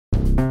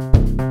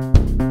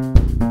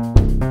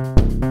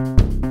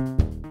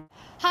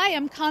Hi,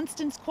 I'm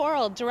Constance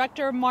Quarrel,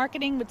 Director of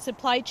Marketing with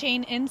Supply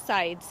Chain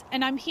Insights,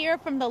 and I'm here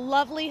from the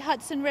lovely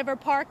Hudson River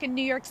Park in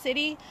New York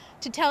City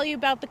to tell you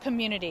about the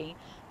community,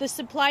 the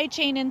Supply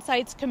Chain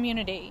Insights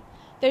community.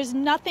 There's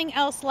nothing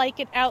else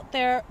like it out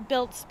there,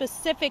 built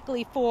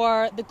specifically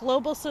for the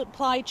global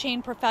supply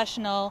chain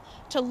professional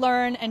to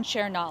learn and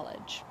share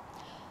knowledge.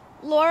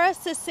 Laura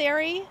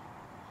Cesari,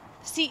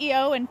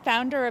 CEO and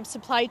founder of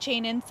Supply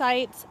Chain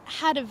Insights,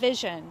 had a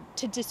vision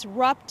to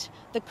disrupt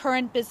the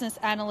current business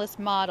analyst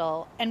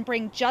model and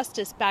bring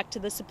justice back to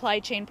the supply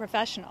chain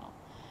professional.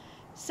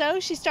 So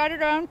she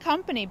started her own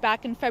company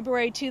back in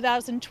February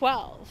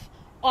 2012,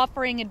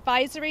 offering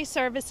advisory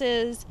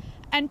services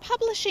and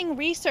publishing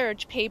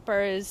research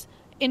papers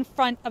in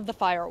front of the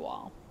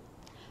firewall.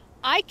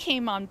 I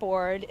came on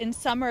board in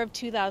summer of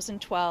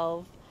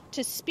 2012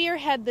 to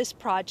spearhead this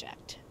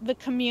project, the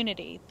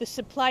community, the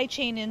Supply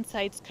Chain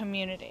Insights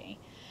community.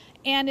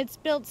 And it's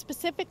built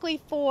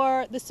specifically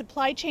for the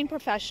supply chain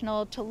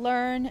professional to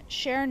learn,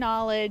 share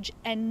knowledge,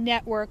 and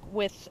network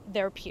with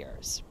their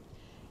peers.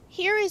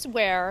 Here is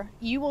where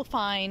you will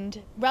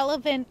find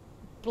relevant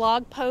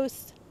blog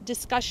posts,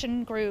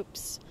 discussion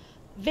groups,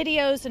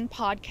 videos, and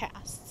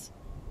podcasts.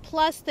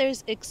 Plus,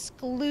 there's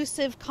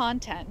exclusive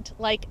content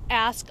like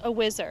Ask a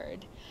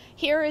Wizard.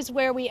 Here is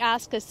where we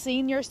ask a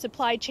senior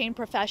supply chain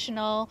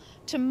professional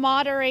to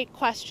moderate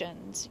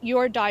questions,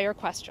 your dire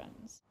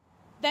questions.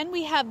 Then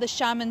we have the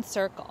Shaman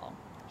Circle.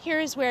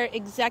 Here is where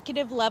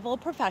executive level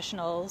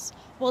professionals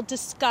will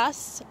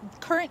discuss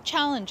current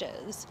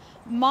challenges,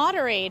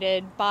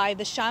 moderated by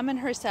the shaman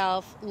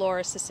herself,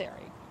 Laura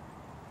Cesari.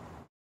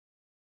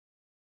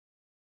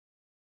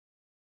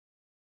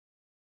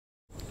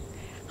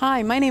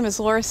 Hi, my name is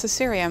Laura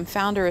Cesari. I'm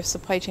founder of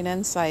Supply Chain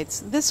Insights.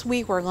 This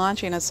week we're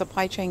launching a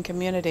supply chain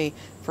community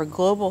for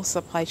global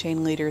supply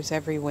chain leaders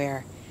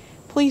everywhere.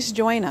 Please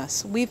join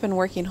us. We've been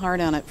working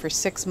hard on it for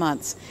 6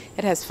 months.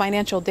 It has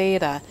financial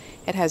data,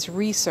 it has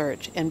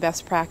research and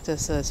best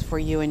practices for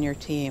you and your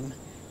team.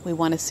 We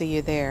want to see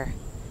you there.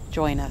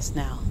 Join us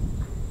now.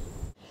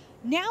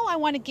 Now I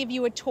want to give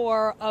you a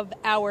tour of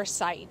our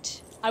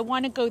site. I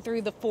want to go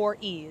through the 4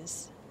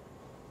 E's.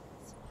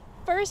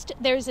 First,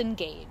 there's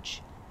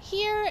Engage.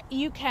 Here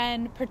you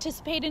can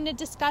participate in a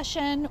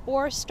discussion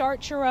or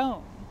start your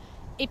own.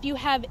 If you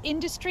have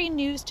industry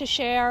news to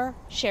share,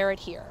 share it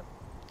here.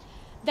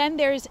 Then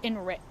there's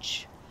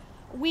Enrich.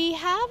 We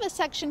have a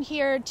section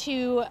here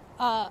to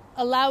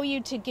allow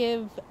you to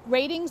give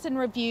ratings and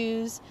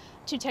reviews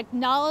to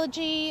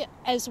technology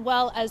as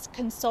well as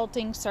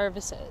consulting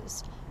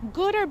services.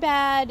 Good or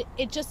bad,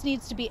 it just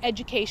needs to be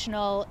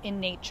educational in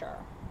nature.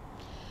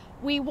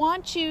 We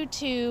want you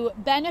to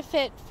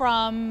benefit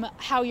from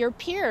how your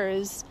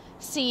peers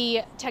see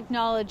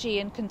technology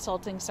and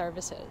consulting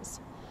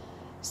services.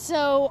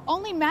 So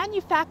only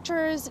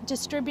manufacturers,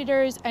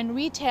 distributors, and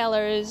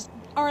retailers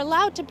are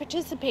allowed to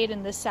participate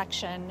in this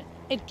section.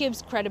 It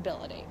gives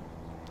credibility.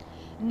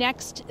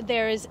 Next,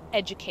 there is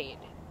Educate.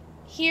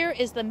 Here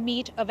is the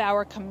meat of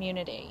our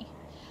community.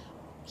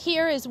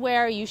 Here is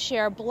where you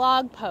share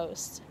blog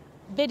posts,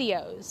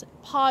 videos,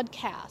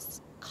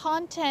 podcasts,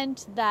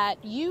 content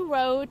that you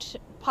wrote,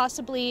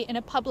 possibly in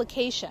a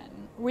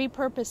publication,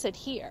 repurpose it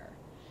here.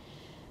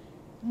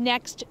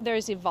 Next,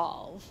 there's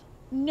Evolve.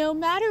 No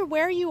matter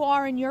where you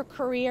are in your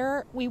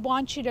career, we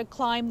want you to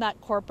climb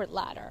that corporate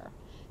ladder.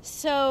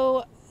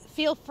 So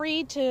feel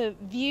free to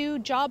view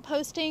job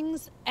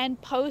postings and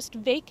post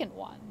vacant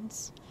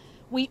ones.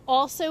 We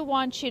also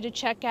want you to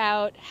check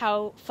out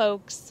how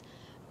folks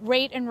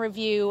rate and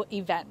review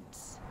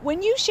events.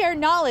 When you share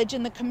knowledge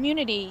in the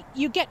community,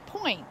 you get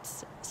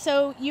points.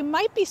 So you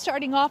might be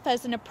starting off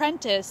as an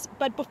apprentice,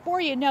 but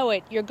before you know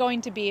it, you're going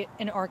to be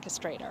an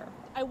orchestrator.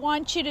 I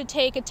want you to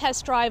take a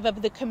test drive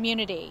of the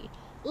community.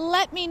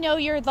 Let me know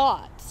your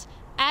thoughts.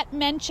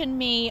 @mention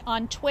me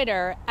on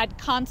Twitter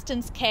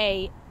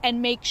 @ConstanceK,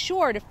 and make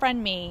sure to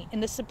friend me in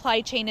the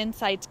Supply Chain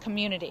Insights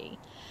community.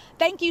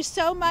 Thank you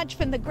so much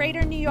from the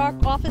Greater New York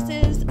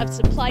offices of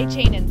Supply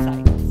Chain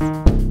Insights.